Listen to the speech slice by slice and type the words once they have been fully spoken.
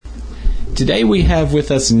Today we have with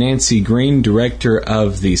us Nancy Green, Director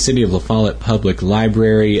of the City of La Follette Public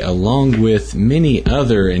Library, along with many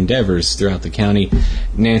other endeavors throughout the county.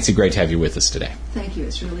 Nancy, great to have you with us today. Thank you.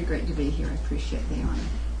 It's really great to be here. I appreciate the honor.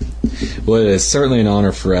 Well, it is certainly an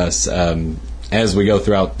honor for us. As we go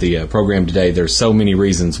throughout the program today, there's so many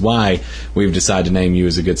reasons why we've decided to name you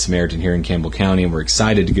as a Good Samaritan here in Campbell County, and we're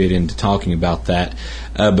excited to get into talking about that.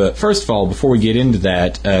 But first of all, before we get into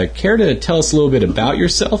that, care to tell us a little bit about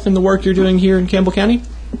yourself and the work you're doing here in Campbell County?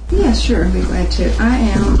 Yeah, sure. I'd be glad to. I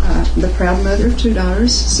am the proud mother of 2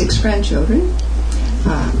 daughters, 6 grandchildren.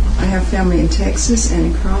 I have family in Texas and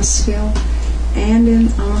in Crossville and in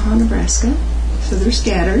Omaha, Nebraska. So they're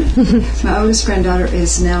scattered. My oldest granddaughter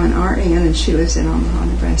is now an RN, and she lives in Omaha,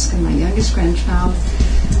 Nebraska. My youngest grandchild,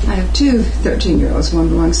 I have 2 13-year-olds. One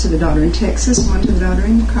belongs to the daughter in Texas, one to the daughter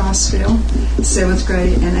in Crossville, 7th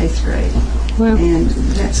grade and 8th grade. Wow. And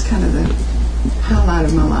that's kind of the highlight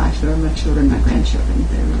of my life. There are my children, my grandchildren.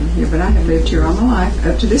 They're really here. But I have lived here all my life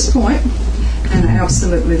up to this point, and I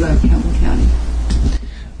absolutely love Campbell County.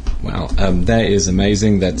 Wow, that is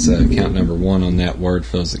amazing. That's count number 1 on that word.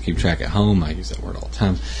 For those that keep track at home, I use that word all the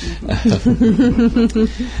time.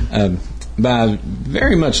 But I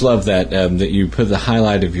very much love that that you put the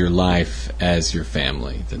highlight of your life as your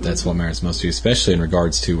family. That's what matters most to you, especially in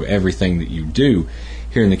regards to everything that you do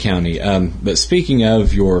here in the county. But speaking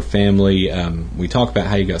of your family, we talk about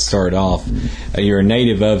how you got started off. You're a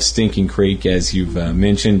native of Stinking Creek, as you've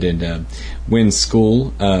mentioned, and Wynn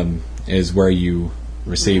School is where you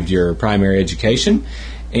received your primary education.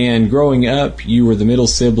 And growing up, you were the middle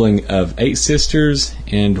sibling of 8 sisters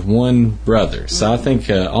and 1 brother. So I think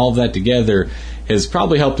all of that together has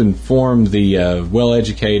probably helped inform the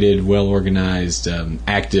well-educated, well-organized,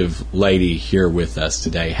 active lady here with us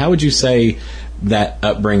today. How would you say that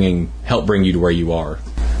upbringing helped bring you to where you are?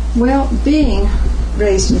 Well, being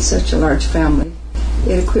raised in such a large family,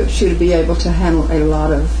 it equips you to be able to handle a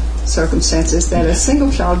lot of circumstances that a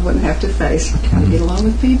single child wouldn't have to face. How to get along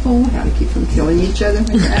with people, how to keep from killing each other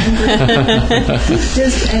when you're angry.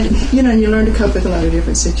 And you learn to cope with a lot of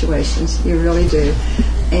different situations. You really do.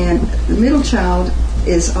 And the middle child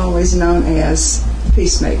is always known as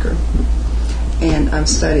peacemaker. And I've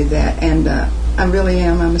studied that. And I really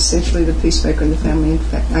am. I'm essentially the peacemaker in the family. In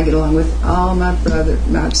fact, I get along with all my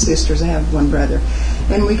sisters. I have 1 brother.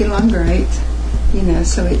 And we get along great.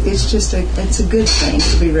 So it's a good thing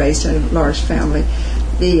to be raised in a large family.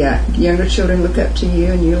 The younger children look up to you,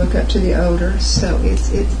 and you look up to the older. So it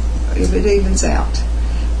evens out.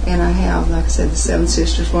 And I have, like I said, the 7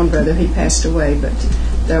 sisters, 1 brother. He passed away, but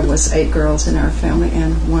there was 8 girls in our family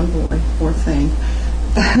and 1 boy. Poor thing.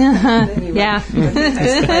 Anyway, yeah. He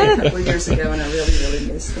passed away a couple of years ago, and I really,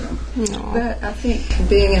 really miss him. Aww. But I think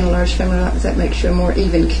being in a large family like that makes you a more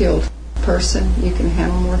even-keeled person. You can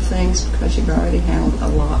handle more things because you've already handled a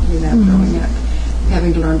lot, growing up.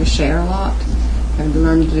 Having to learn to share a lot, having to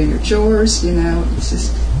learn to do your chores, it's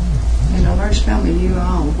just, in a large family, you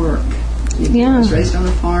all work. I was raised on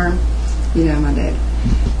a farm. My dad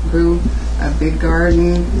grew a big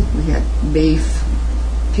garden. We had beef,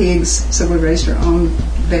 pigs, so we raised our own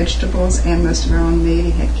vegetables and most of our own meat.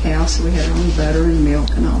 He had cows, so we had our own butter and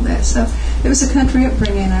milk and all that. So it was a country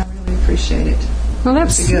upbringing, and I really appreciate it. Well,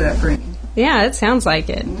 that's a good upbringing. Yeah, it sounds like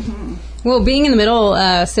it. Mm-hmm. Well, being in the middle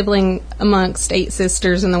sibling amongst 8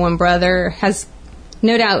 sisters and the 1 brother has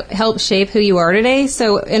no doubt helped shape who you are today.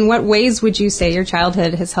 So in what ways would you say your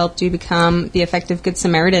childhood has helped you become the effective Good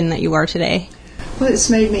Samaritan that you are today? Well, it's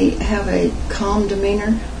made me have a calm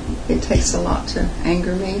demeanor. It takes a lot to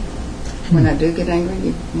anger me. When I do get angry,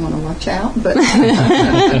 you want to watch out. But,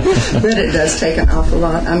 but it does take an awful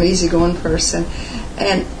lot. I'm an easygoing person.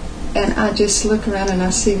 And I just look around and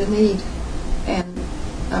I see the need, and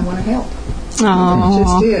I want to help.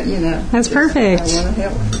 Oh, just it, That's perfect. I want to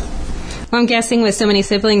help. Well, I'm guessing with so many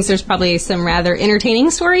siblings, there's probably some rather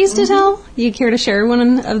entertaining stories to tell. You care to share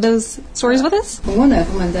one of those stories with us? One of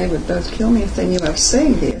them, and they would both kill me if they knew I was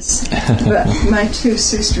saying this, but my 2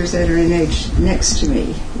 sisters that are in age next to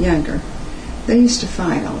me, younger, they used to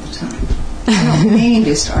fight all the time. I don't mean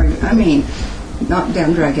just argue. I mean, knock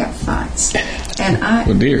down, drag out fights. And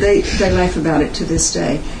they laugh about it to this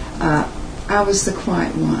day. I was the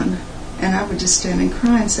quiet one, and I would just stand and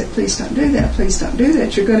cry and say, "Please don't do that! Please don't do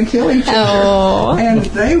that! You're going to kill each other." Oh. And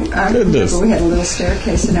I remember we had a little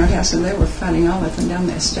staircase in our house, and they were fighting all up and down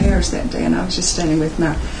that stairs that day. And I was just standing with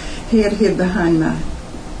my head hid behind my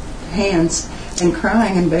hands and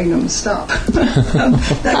crying and begging them to stop. That kind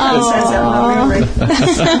of says out my memory.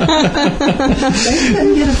 They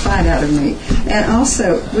couldn't get a fight out of me. And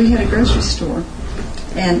also, we had a grocery store.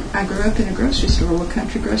 And I grew up in a grocery store, a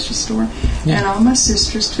country grocery store, and all my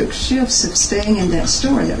sisters took shifts of staying in that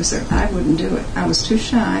store. That was I wouldn't do it. I was too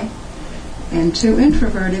shy and too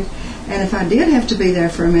introverted. And if I did have to be there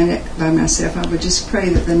for a minute by myself, I would just pray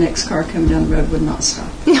that the next car coming down the road would not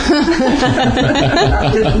stop. I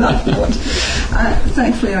did not want to.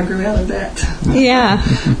 Thankfully, I grew out of that. Yeah.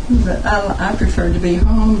 But I preferred to be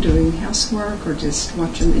home doing housework or just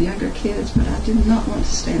watching the younger kids, but I did not want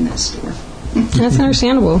to stay in that store. That's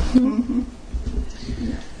understandable.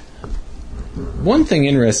 One thing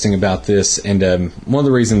interesting about this, and one of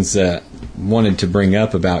the reasons wanted to bring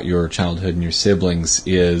up about your childhood and your siblings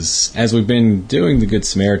is, as we've been doing the Good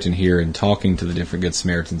Samaritan here and talking to the different Good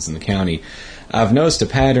Samaritans in the county, I've noticed a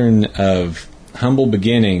pattern of humble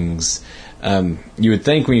beginnings. You would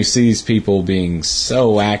think when you see these people being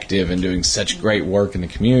so active and doing such great work in the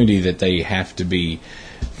community that they have to be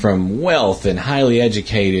from wealth and highly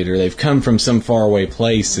educated, or they've come from some faraway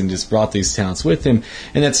place and just brought these talents with them.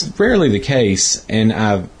 And that's rarely the case. And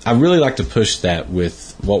I really like to push that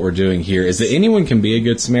with what we're doing here, is that anyone can be a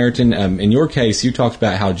Good Samaritan. In your case, you talked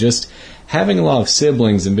about how just having a lot of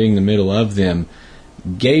siblings and being in the middle of them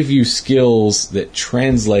gave you skills that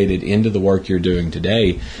translated into the work you're doing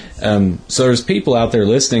today. So there's people out there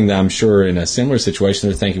listening that I'm sure in a similar situation,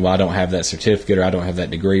 they're thinking, well, I don't have that certificate, or I don't have that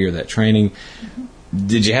degree or that training.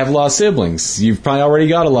 Did you have a lot of siblings? You've probably already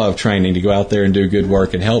got a lot of training to go out there and do good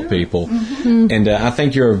work and help people. And I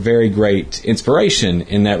think you're a very great inspiration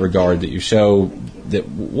in that regard, that you show that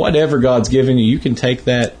whatever God's given you, you can take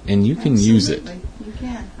that and you can use it. You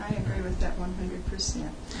can. I agree with that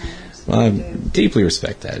 100%. Well, I deeply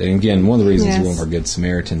respect that. And again, one of the reasons you're one of our Good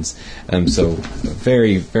Samaritans. So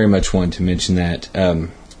very, very much wanted to mention that.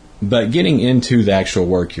 But getting into the actual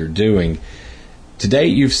work you're doing, to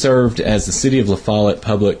date, you've served as the City of La Follette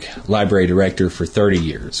Public Library Director for 30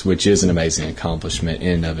 years, which is an amazing accomplishment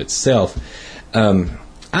in and of itself. I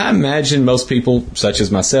imagine most people, such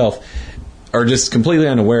as myself, are just completely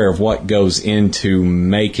unaware of what goes into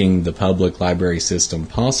making the public library system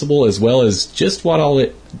possible, as well as just what all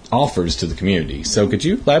it offers to the community. So could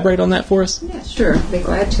you elaborate on that for us? Yeah, sure. Be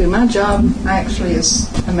glad to. My job actually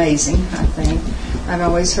is amazing, I think. I've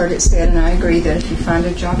always heard it said, and I agree, that if you find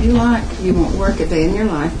a job you like, you won't work a day in your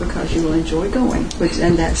life because you will enjoy going,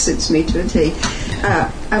 and that suits me to a T.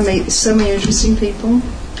 I meet so many interesting people,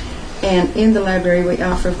 and in the library we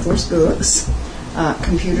offer, of course, books,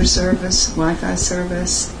 computer service, Wi-Fi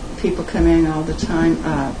service. People come in all the time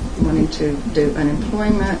wanting to do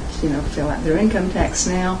unemployment, fill out their income tax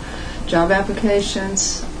now, job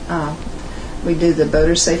applications. We do the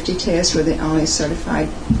boater safety test. We're the only certified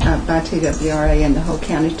by TWRA in the whole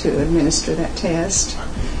county to administer that test.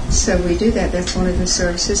 So we do that. That's one of the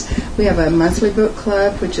services. We have a monthly book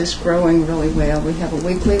club, which is growing really well. We have a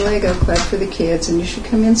weekly Lego club for the kids, and you should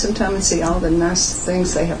come in sometime and see all the nice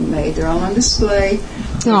things they have made. They're all on display.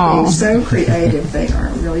 They're being so creative. They are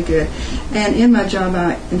really good. And in my job,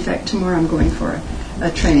 in fact, tomorrow I'm going for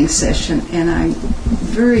a training session, and I'm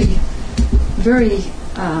very, very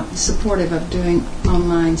supportive of doing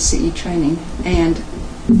online CE training, and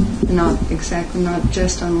not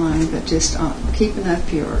just online, but just keeping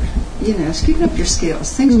up your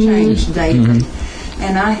skills. Things change daily,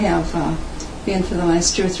 and I have been for the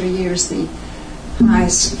last 2 or 3 years the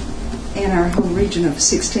highest in our whole region of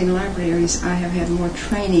 16 libraries. I have had more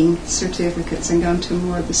training certificates and gone to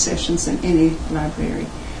more of the sessions than any library,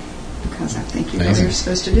 because I think you're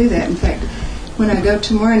supposed to do that. In fact, when I go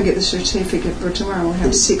tomorrow and get the certificate for tomorrow, we'll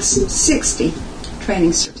have 60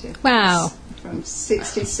 training certificates. Wow. From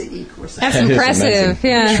 60 CE courses. That's impressive.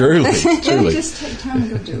 Yeah. Truly. Just take time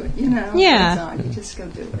to go do it, Yeah. You just go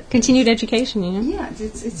do it. Continued education, Yeah,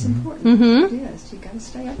 it's important. It is. You got to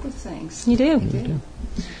stay up with things. You do.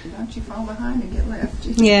 Don't you fall behind and get left.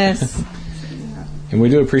 Yes. And we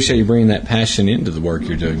do appreciate you bringing that passion into the work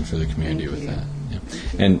you're doing for the community with that.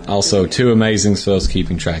 Yeah. And also, 2 amazing fellows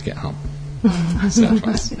keeping track at home.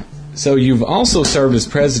 So you've also served as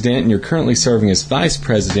president, and you're currently serving as vice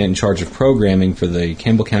president in charge of programming for the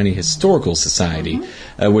Campbell County Historical Society,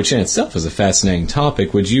 which in itself is a fascinating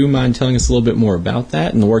topic. Would you mind telling us a little bit more about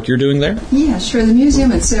that and the work you're doing there? Yeah, sure. The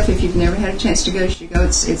museum itself, if you've never had a chance to go, you should go.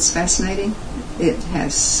 It's fascinating. It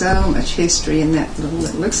has so much history in that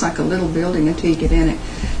it looks like a little building until you get in it.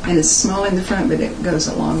 And it's small in the front, but it goes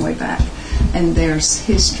a long way back. And there's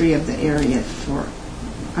history of the area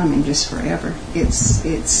just forever.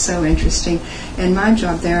 It's so interesting. And my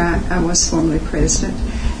job there, I was formerly president,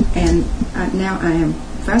 and now I am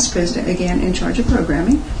vice president, again, in charge of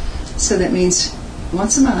programming. So that means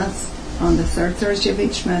once a month on the third Thursday of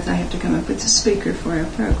each month, I have to come up with a speaker for our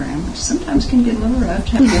program, which sometimes can get a little rough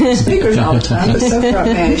to have speakers all the time, but so far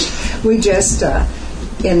I've managed. We just,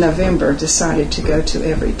 in November, decided to go to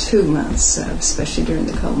every 2 months, especially during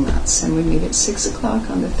the cold months. And we meet at 6 o'clock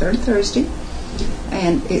on the third Thursday.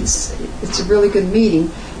 And it's a really good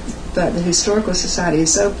meeting, but the Historical Society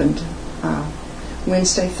is opened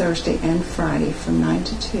Wednesday, Thursday, and Friday from 9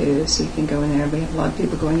 to 2, so you can go in there. We have a lot of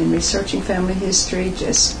people going in researching family history,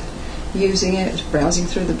 just using it, browsing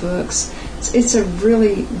through the books. It's a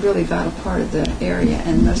really, really vital part of the area,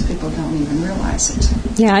 and most people don't even realize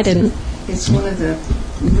it. Yeah, I didn't. It's one of the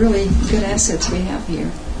really good assets we have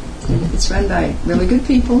here. It's run by really good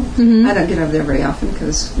people. Mm-hmm. I don't get over there very often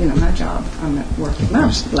because, my job, I'm at work in my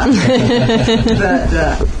life.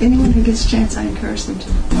 But anyone who gets a chance, I encourage them to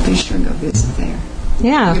be sure and go visit there.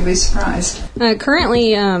 Yeah. You'll be surprised.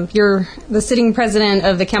 Currently, you're the sitting president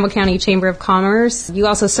of the Campbell County Chamber of Commerce. You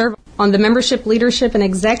also serve on the membership, leadership, and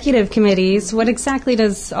executive committees. What exactly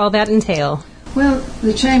does all that entail? Well,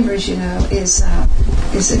 the Chamber, as you know, is a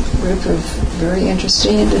group of very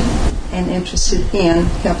interested in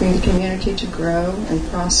helping the community to grow and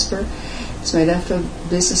prosper. It's made up of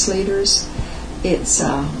business leaders. It's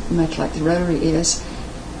much like the Rotary is.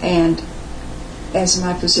 And as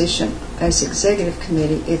my position as executive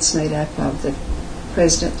committee, it's made up of the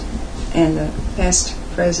president and the past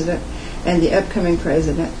president and the upcoming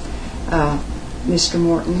president, Mr.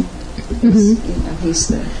 Morton. Mm-hmm.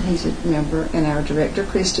 He's a member, and our director,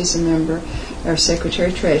 Christy's a member, our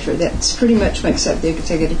secretary treasurer. That pretty much makes up the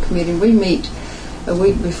executive committee. We meet a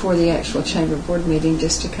week before the actual chamber board meeting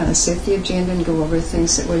just to kind of set the agenda and go over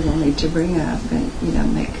things that we will need to bring up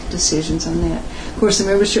and make decisions on that. Of course, the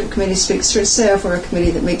membership committee speaks for itself. We're a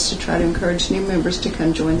committee that meets to try to encourage new members to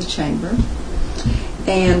come join the chamber.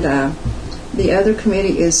 And the other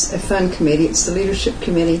committee is a fun committee. It's the leadership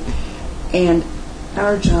committee, and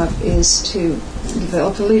our job is to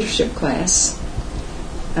develop a leadership class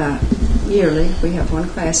yearly. We have one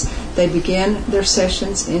class. They begin their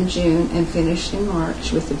sessions in June and finish in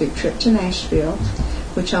March with a big trip to Nashville,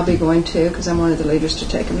 which I'll be going to because I'm one of the leaders to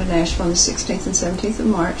take them to Nashville on the 16th and 17th of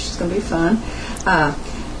March. It's going to be fun.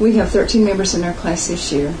 We have 13 members in our class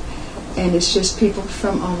this year, and it's just people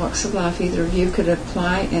from all walks of life. Either of you could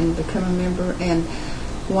apply and become a member, and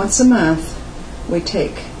once a month we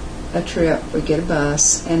take a trip, we get a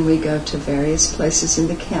bus, and we go to various places in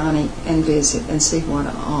the county and visit and see what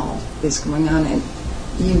all is going on. And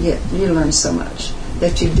you learn so much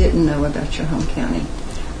that you didn't know about your home county.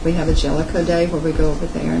 We have a Jellicoe Day where we go over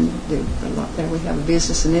there and do a lot there. We have a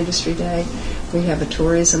Business and Industry Day. We have a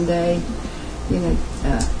Tourism Day.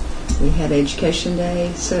 We had Education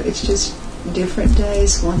Day. So it's just different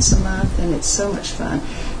days once a month, and it's so much fun.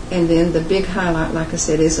 And then the big highlight, like I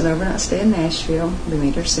said, is an overnight stay in Nashville. We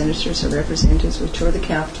meet our senators, our representatives. We tour the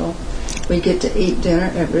Capitol. We get to eat dinner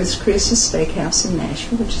at Ruth's Chris's Steakhouse in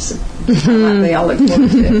Nashville, which is a big highlight they all look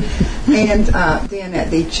forward to. And then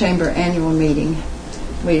at the Chamber annual meeting,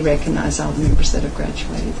 we recognize all the members that have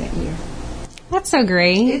graduated that year. That's so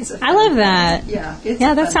great. I love that.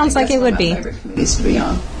 Yeah, that sounds like it would be. Favorite committees to be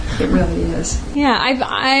on. It really is. Yeah,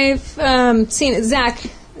 I've seen it.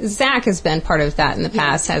 Zach has been part of that in the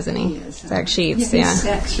past, hasn't he? Yes. Zach Sheets,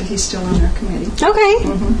 Actually, he's still on our committee. Okay.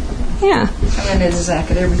 Mm-hmm. Yeah. I run into Zach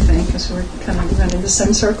at everything because we're kind of running the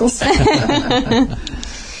same circles.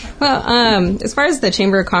 Well, as far as the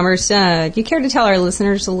Chamber of Commerce, do you care to tell our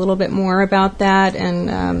listeners a little bit more about that,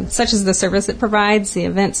 and such as the service it provides, the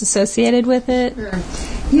events associated with it? Sure.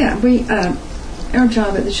 Yeah, our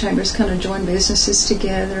job at the Chamber is kind of join businesses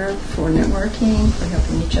together for networking, for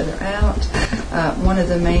helping each other out. One of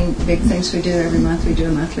the main big things we do every month, we do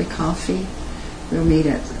a monthly coffee. We'll meet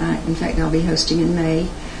at, in fact, I'll be hosting in May.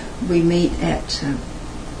 We meet at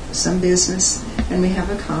some business, and we have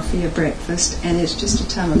a coffee, a breakfast, and it's just a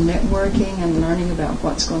time of networking and learning about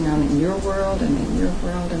what's going on in your world and in your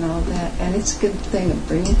world and all that. And it's a good thing of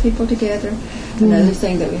bringing people together. Mm-hmm. Another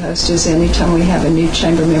thing that we host is anytime we have a new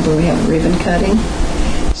chamber member, we have a ribbon cutting.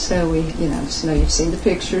 So we, so you've seen the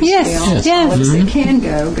pictures. Yes. All of us that can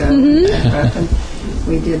go. Mm-hmm. And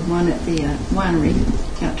we did one at the winery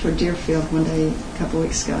out toward Deerfield one day a couple of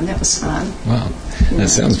weeks ago, and that was fun. Wow. That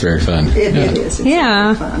sounds very fun. It is. It's a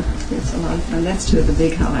lot of fun. It's a lot of fun. That's two of the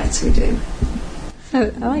big highlights we do. I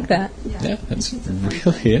like that. Yeah, that's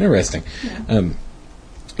really interesting. Yeah.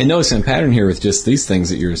 And noticing a pattern here with just these things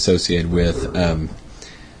that you're associated with.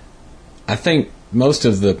 I think most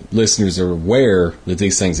of the listeners are aware that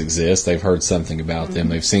these things exist. They've heard something about them.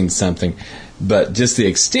 They've seen something. But just the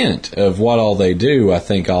extent of what all they do, I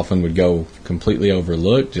think often would go completely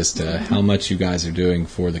overlooked, just how much you guys are doing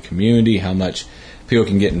for the community, how much people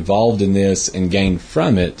can get involved in this and gain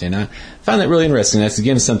from it. And I find that really interesting. That's,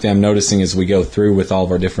 again, something I'm noticing as we go through with all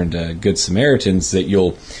of our different Good Samaritans, that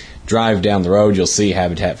you'll drive down the road, you'll see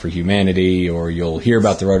Habitat for Humanity, or you'll hear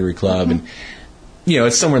about the Rotary Club, and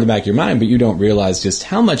it's somewhere in the back of your mind, but you don't realize just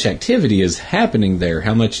how much activity is happening there,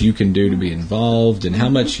 how much you can do to be involved, and how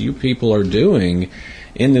much you people are doing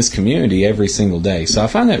in this community every single day. So I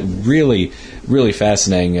find that really, really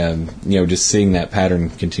fascinating, just seeing that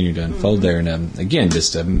pattern continue to unfold there. And again,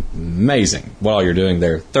 just amazing what all you're doing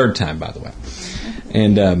there. Third time, by the way.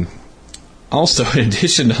 And also, in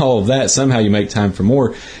addition to all of that, somehow you make time for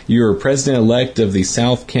more. You're president-elect of the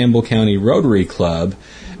South Campbell County Rotary Club.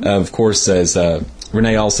 Of course, as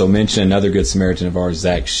Renee also mentioned, another Good Samaritan of ours,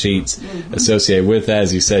 Zach Sheets, associated with that.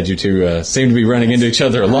 As you said, you two seem to be running into each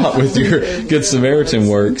other a lot with your Good Samaritan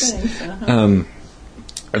works.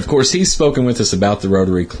 Of course, he's spoken with us about the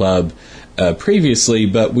Rotary Club previously,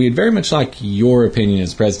 but we'd very much like your opinion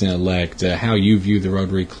as president-elect, how you view the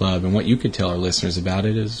Rotary Club and what you could tell our listeners about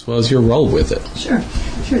it, as well as your role with it. Sure.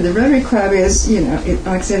 The Rotary Club is, like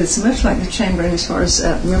I said, it's much like the Chamber as far as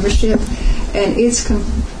membership, and it's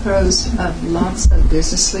composed of lots of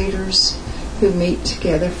business leaders who meet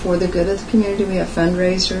together for the good of the community. We have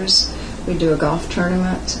fundraisers, we do a golf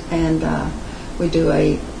tournament, and we do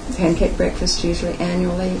a pancake breakfast usually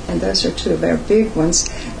annually, and those are two of our big ones.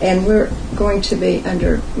 And we're going to be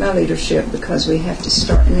under my leadership, because we have to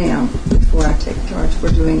start now before I take charge.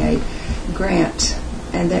 We're doing a grant,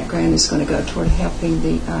 and that grant is going to go toward helping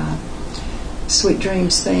the Sweet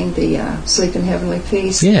Dreams thing, the Sleep in Heavenly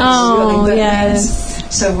Peace. Yes. Oh,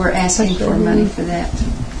 yes. So we're asking for money for that,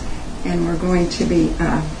 and we're going to be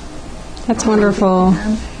that's wonderful.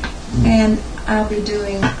 And I'll be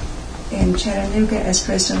doing in Chattanooga as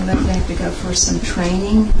president-elect. I have to go for some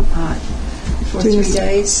training for 3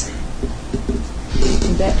 days.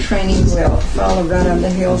 And that training will follow right on the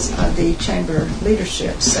heels of the Chamber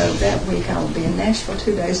leadership. So that week I will be in Nashville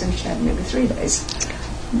 2 days and Chattanooga 3 days.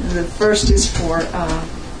 The first is for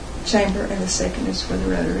Chamber, and the second is for the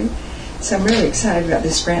Rotary. So I'm really excited about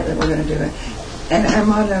this grant that we're going to do. And our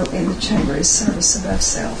motto in the Chamber is service above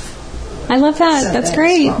self. I love that. So that's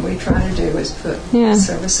great. What we try to do is put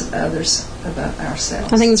service of others above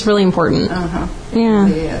ourselves. I think it's really important. It Yeah.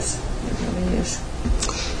 really is. It really is.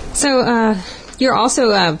 So you're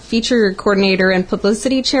also a feature coordinator and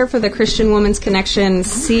publicity chair for the Christian Women's Connection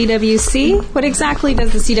CWC. What exactly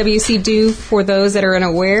does the CWC do for those that are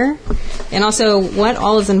unaware? And also, what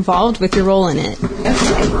all is involved with your role in it? Okay.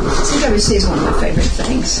 CWC is one of my favorite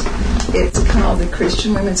things. It's called the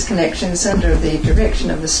Christian Women's Connection. It's under the direction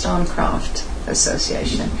of the Stonecroft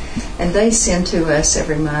Association. And they send to us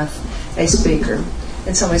every month a speaker.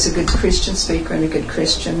 It's always a good Christian speaker and a good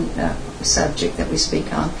Christian subject that we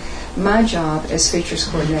speak on. My job as features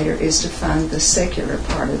coordinator is to fund the secular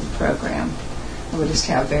part of the program. We just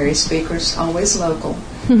have various speakers, always local,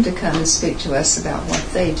 to come and speak to us about what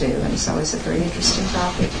they do. And it's always a very interesting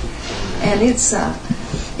topic. And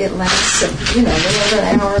it lasts, a little over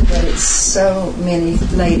an hour, but it's so many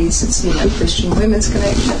ladies. It's, Christian Women's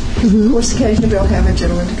Connection. Of course, occasionally we'll have a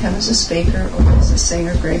gentleman to come as a speaker or as a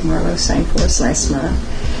singer. Greg Marlowe sang for us last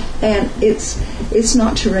month. And it's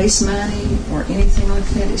not to raise money or anything like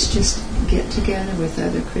that. It's just get together with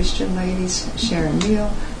other Christian ladies, share a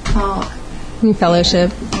meal, talk.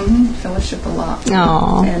 Fellowship. Fellowship a lot.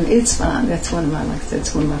 Aww. And it's fun. That's one of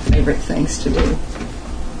my favorite things to do.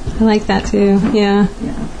 I like that too. Yeah.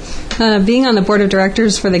 Being on the board of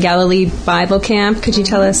directors for the Galilee Bible Camp, could you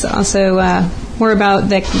tell us also more about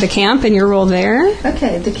the camp and your role there?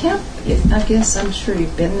 Okay, the camp, I guess I'm sure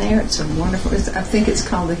you've been there. It's a wonderful, I think it's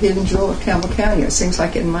called the Hidden Jewel of Campbell County. It seems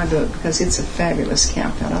like it in my book, because it's a fabulous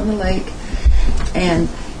camp out on the lake. And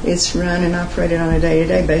it's run and operated on a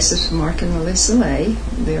day-to-day basis with Mark and Melissa Lay.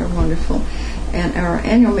 They are wonderful. And our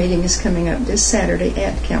annual meeting is coming up this Saturday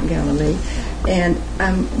at Camp Galilee. And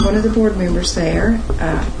I'm one of the board members there.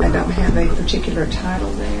 I don't have a particular title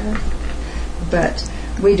there, but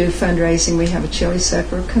we do fundraising. We have a chili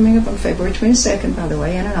supper coming up on February 22nd, by the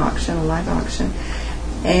way, and an auction, a live auction.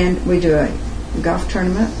 And we do a golf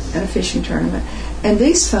tournament and a fishing tournament. And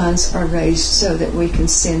these funds are raised so that we can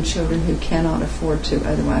send children who cannot afford to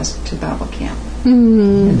otherwise to Bible camp.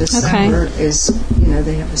 And the summer is,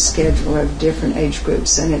 they have a schedule of different age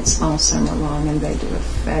groups, and it's all summer long, and they do a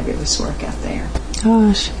fabulous work out there.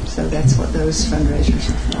 Gosh. So that's what those fundraisers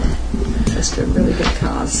are for. Just a really good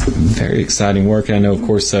cause. Very exciting work. And I know, of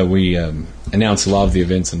course, we announce a lot of the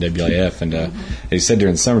events on WLAF, and as you said,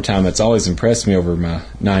 during the summertime, it's always impressed me over my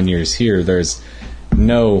 9 years here. There's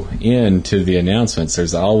no end to the announcements.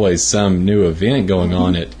 There's always some new event going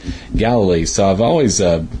on at Galilee, so I've always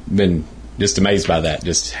been just amazed by that,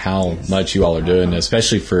 just how much you all are doing,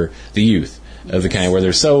 especially for the youth of the county, where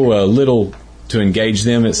there's so little to engage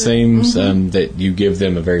them, it seems, that you give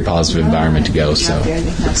them a very positive environment to go. So they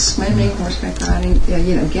have swimming, horseback riding,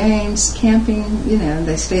 games, camping.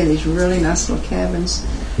 They stay in these really nice little cabins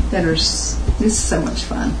that are. It's so much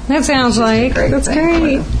fun. That sounds like that's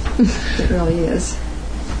great. It really is.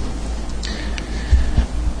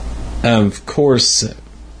 Of course,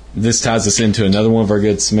 this ties us into another one of our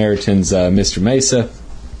Good Samaritans, Mr. Mesa.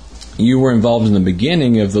 You were involved in the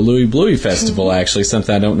beginning of the Louie Bluey Festival, actually,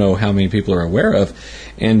 something I don't know how many people are aware of,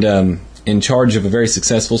 and in charge of a very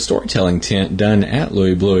successful storytelling tent done at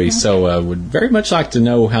Louie Bluey. So I would very much like to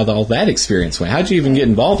know how all that experience went. How did you even get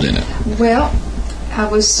involved in it? Well, I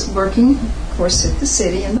was working, of course, at the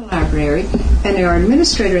city in the library, and our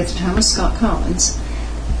administrator at the time was Scott Collins,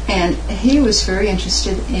 and he was very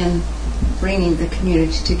interested in bringing the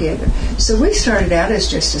community together. So we started out as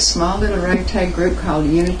just a small little ragtag group called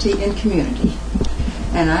Unity in Community.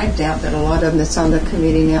 And I doubt that a lot of them that's on the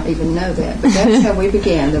committee now even know that. But that's how we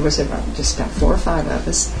began. There was just about 4 or 5 of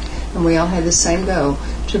us, and we all had the same goal,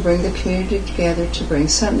 to bring the community together, to bring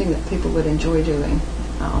something that people would enjoy doing.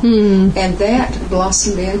 And that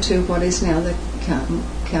blossomed into what is now the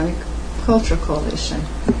County Cultural Coalition.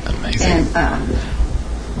 Amazing. And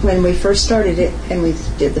when we first started it and we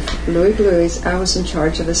did the Louie Blueys, I was in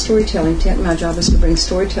charge of a storytelling tent. My job was to bring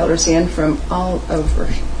storytellers in from all over.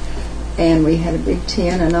 And we had a big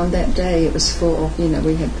tent, and on that day it was full.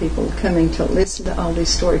 We had people coming to listen to all these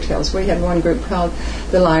storytellers. We had one group called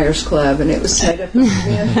the Liars Club, and it was made up of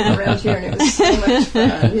men around here, and it was so much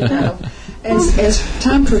fun, As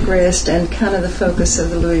time progressed and kind of the focus of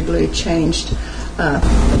the Louie Bluey changed,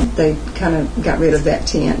 they kind of got rid of that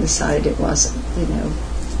tent, decided it wasn't,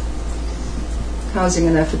 causing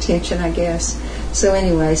enough attention, I guess. So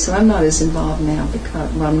anyway, I'm not as involved now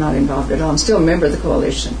because, I'm not involved at all. I'm still a member of the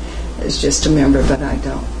coalition. It's just a member, but I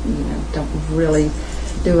don't really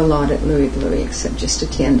do a lot at Louie Bluey except just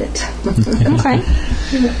attend it. Okay.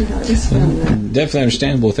 It's fun, definitely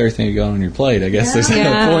understandable with everything you got on your plate. I guess there's a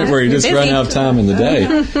point where you just run out of time in the day.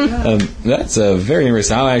 That's very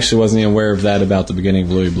interesting. I actually wasn't even aware of that about the beginning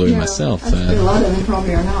of Louie Bluey myself. I think a lot of them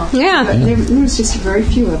probably are not. Yeah. But there was just very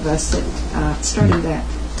few of us that started that.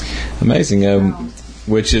 Amazing.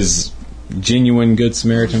 Which is genuine Good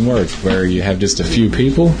Samaritan work, where you have just a few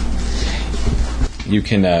people. You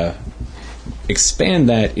can expand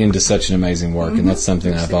that into such an amazing work, and that's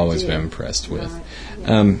something I've always been impressed with.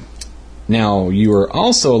 Now, you are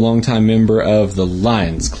also a longtime member of the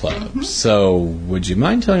Lions Club, so would you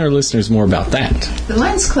mind telling our listeners more about that? The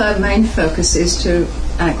Lions Club main focus is to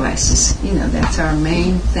eyeglasses. That's our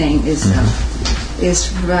main thing, is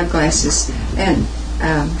to provide glasses. And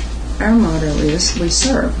our motto is we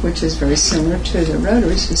serve, which is very similar to the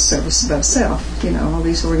Rotaries, who service above self. All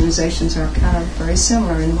these organizations are kind of very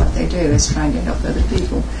similar in what they do, is trying to help other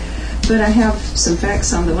people. But I have some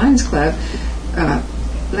facts on the Lions Club.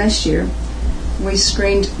 Last year, we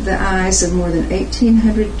screened the eyes of more than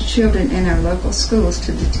 1,800 children in our local schools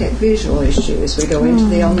to detect visual issues. We go into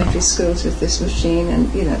the elementary schools with this machine, and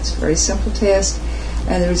it's a very simple test,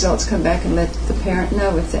 and the results come back and let the parent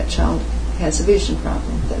know if that child has a vision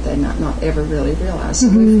problem that they not ever really realize. So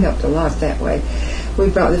we've helped a lot that way. We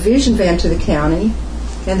brought the vision van to the county,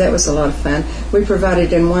 and that was a lot of fun. We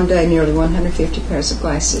provided in one day nearly 150 pairs of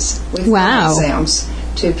glasses with exams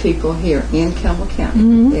to people here in Campbell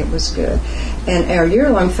County. It was good. And our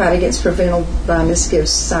year-long fight against preventable blindness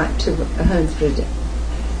gives sight to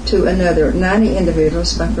another 90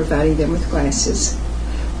 individuals by providing them with glasses.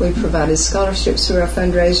 We provided scholarships through our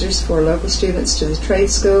fundraisers for local students to the trade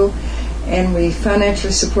school, and we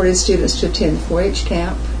financially supported students to attend the 4-H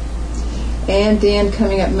camp. And then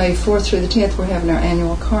coming up May 4th through the 10th, we're having our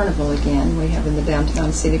annual carnival again. We have in the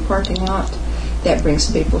downtown city parking lot. That brings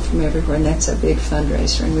people from everywhere, and that's a big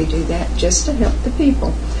fundraiser, and we do that just to help the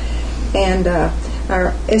people. And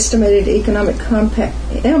our estimated economic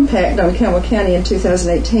impact on Campbell County in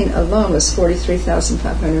 2018 alone was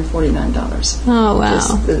 $43,549. Oh, wow.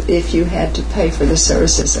 Just if you had to pay for the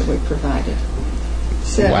services that we provided.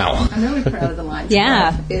 So wow. I'm really proud of the Lions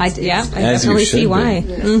Yeah, Club. I definitely see why.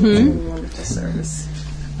 Yes, it's a wonderful service.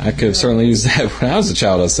 I could have certainly used that when I was a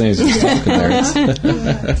child. I was saying, just talking there.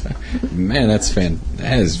 Man,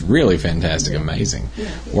 that is really fantastic, amazing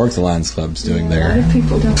work the Lions Club's doing there. A lot of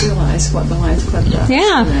people don't realize what the Lions Club does.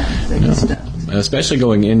 Yeah. They just don't. especially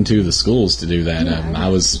going into the schools to do that. I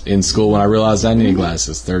was in school when I realized I needed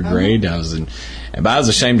glasses. Third grade, but I was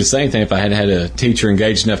ashamed to say anything. If I had had a teacher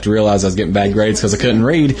engaged enough to realize I was getting bad grades because I couldn't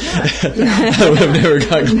read, I would have never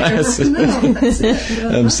got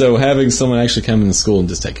glasses. So having someone actually come in the school and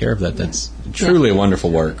just take care of that's truly a wonderful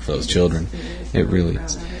work for those children. It really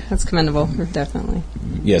is. That's commendable, definitely.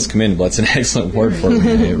 Yes, commendable. That's an excellent word for it.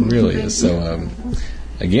 It really is. So,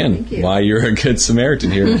 again, why you're a good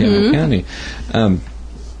Samaritan here in Campbell County.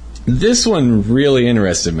 This one really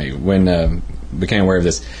interested me when became aware of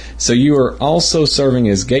this. So you are also serving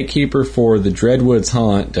as gatekeeper for the Dreadwoods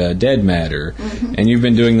Haunt Dead Matter, and you've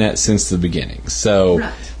been doing that since the beginning. So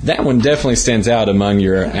that one definitely stands out among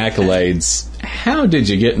your accolades. How did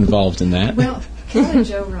you get involved in that? Well, Kelly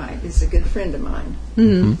Jo Wright is a good friend of mine,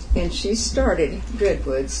 and she started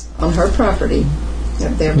Dreadwoods on her property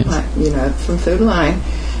up there, from Food Line.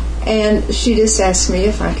 And she just asked me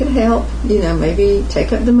if I could help, maybe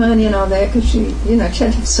take up the money and all that, because she, she had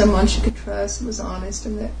to have someone she could trust and was honest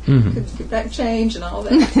and that could give back change and all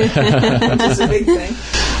that, which is a big thing.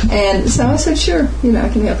 And so I said, sure, I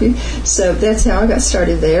can help you. So that's how I got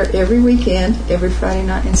started there. Every weekend, every Friday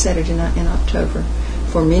night and Saturday night in October.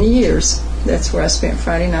 For many years, that's where I spent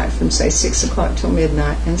Friday night from, say, 6 o'clock till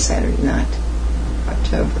midnight, and Saturday night,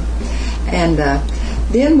 October. And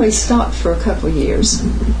then we stopped for a couple of years.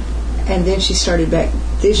 And then she started back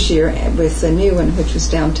this year with a new one, which was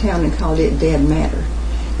downtown, and called it Dead Matter.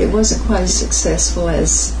 It wasn't quite as successful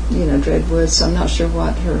as, Dreadwoods, so I'm not sure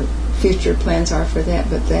what her future plans are for that,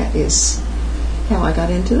 but that is how I got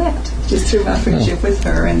into that, just through my friendship with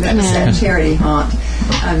her, and that was that charity haunt.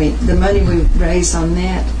 I mean, the money we raise on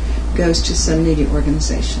that goes to some needy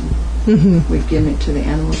organization. We've given it to the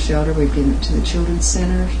animal shelter, we've given it to the children's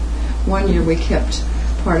center. One year we kept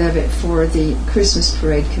part of it for the Christmas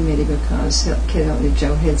parade committee because Kelly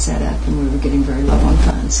Jo had set up and we were getting very low on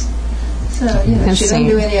funds. So, she doesn't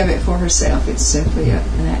do any of it for herself. It's simply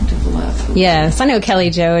an act of love. Yes, I know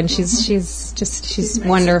Kelly Jo, and she's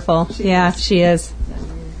wonderful. She is.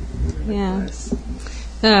 Yeah.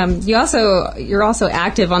 You're also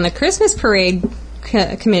active on the Christmas parade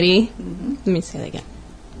committee. Let me say that again.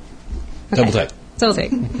 Okay. Double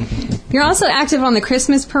take. You're also active on the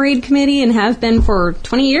Christmas Parade Committee and have been for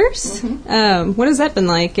 20 years. What has that been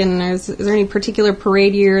like? And is there any particular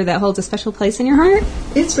parade year that holds a special place in your heart?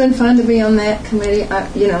 It's been fun to be on that committee.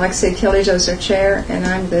 Like I said, Kelly Jo's our chair, and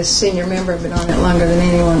I'm the senior member. I've been on it longer than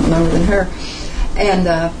anyone, longer than her. And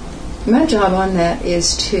my job on that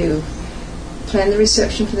is to plan the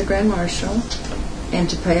reception for the Grand Marshal and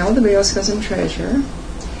to pay all the bills because I'm treasurer,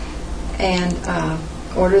 and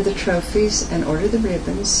order the trophies and order the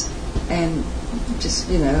ribbons and just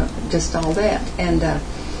all that. And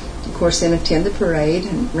of course then attend the parade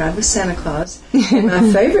and ride with Santa Claus. And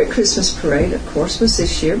my favorite Christmas parade, of course, was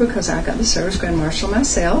this year because I got to serve as Grand Marshal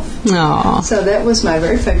myself. Aww. So that was my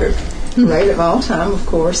very favorite parade of all time, of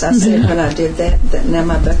course. I said when I did that now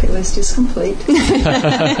my bucket list is complete.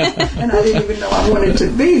 And I didn't even know I wanted to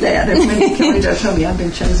be that. And when Kelly Jo told me I'd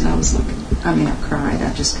been chosen, I was like, I cried.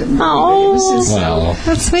 I just couldn't believe it. It was just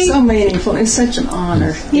that's sweet. So meaningful. It's such an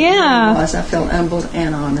honor. Yeah. It was. I felt humbled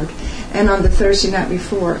and honored. And on the Thursday night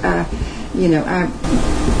before, I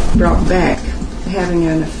brought back having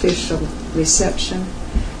an official reception.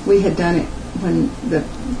 We had done it when the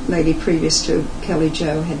lady previous to Kelly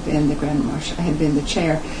Jo had been the Grand Marshal, had been the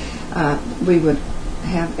chair. We would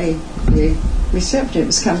have a big reception. It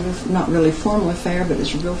was kind of not really formal affair, but it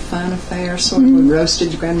was a real fun affair, sort of. We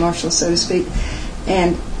roasted the Grand Marshal, so to speak.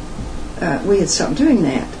 And we had stopped doing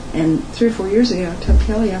that. And 3 or 4 years ago, I told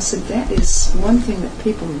Kelly, I said, that is one thing that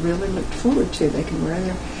people really looked forward to. They can wear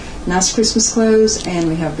their nice Christmas clothes, and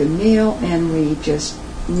we have a good meal, and we just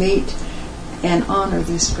meet and honor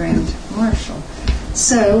this Grand Marshal.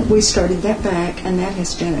 So we started that back, and that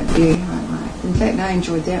has been a big highlight. In fact, I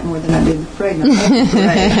enjoyed that more than I did the parade.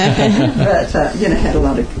 But had a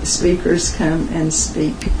lot of speakers come and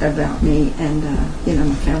speak about me, and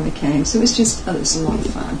my family came. So it was a lot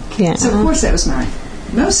of fun. Yeah. So of course that was my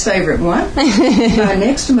most favorite one. My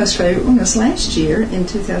next to most favorite one was last year in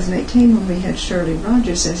 2018 when we had Shirley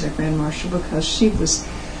Rogers as our Grand Marshal, because she was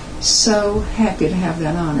so happy to have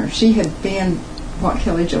that honor. She had been what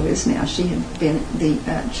Kelly Jo is now. She had been the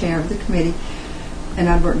chair of the committee, and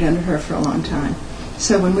I'd worked under her for a long time.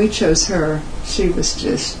 So when we chose her, she was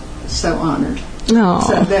just so honored. Aww.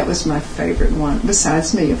 So that was my favorite one,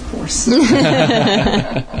 besides me, of course.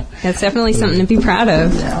 That's definitely something to be proud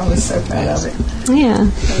of. Yeah, I was so proud of it. Yeah.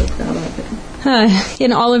 So proud of it.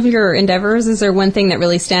 In all of your endeavors, is there one thing that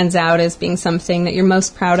really stands out as being something that you're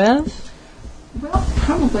most proud of? Well,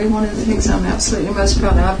 probably one of the things I'm absolutely most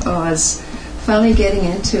proud of was finally getting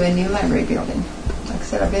into a new library building. Like I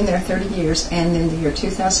said, I've been there 30 years, and in the year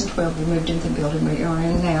 2012 we moved into the building we are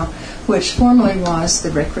in now, which formerly was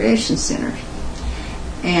the recreation center.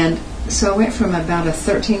 And so I went from about a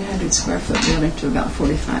 1,300 square foot building to about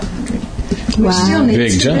 4,500. Which still needs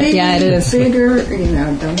Big to jump. be Yeah, it is. bigger.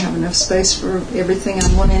 Don't have enough space for everything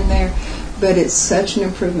I want in there, but it's such an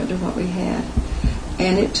improvement to what we had.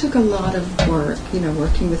 And it took a lot of work,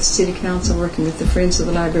 working with City Council, working with the Friends of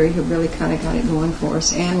the Library, who really kind of got it going for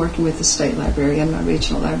us, and working with the State Library and my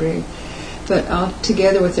regional library. But all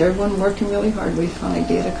together with everyone working really hard, we finally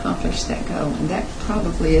did accomplish that goal. And that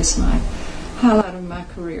probably is my highlight of my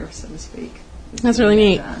career, so to speak. That's really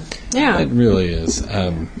neat. Yeah. It really is.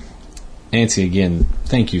 Nancy, again,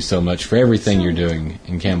 thank you so much for everything you're doing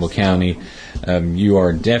in Campbell County. You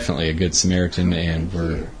are definitely a good Samaritan, and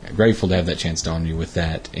we're grateful to have that chance to honor you with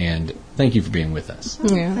that. And thank you for being with us.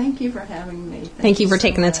 Yeah. Thank you for having me. Thank you for so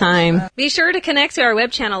taking the much. time. Be sure to connect to our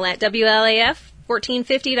web channel at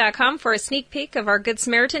WLAF1450.com for a sneak peek of our Good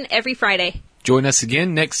Samaritan every Friday. Join us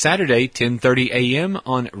again next Saturday, 10:30 a.m.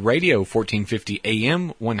 on Radio 1450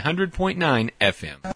 AM, 100.9 FM.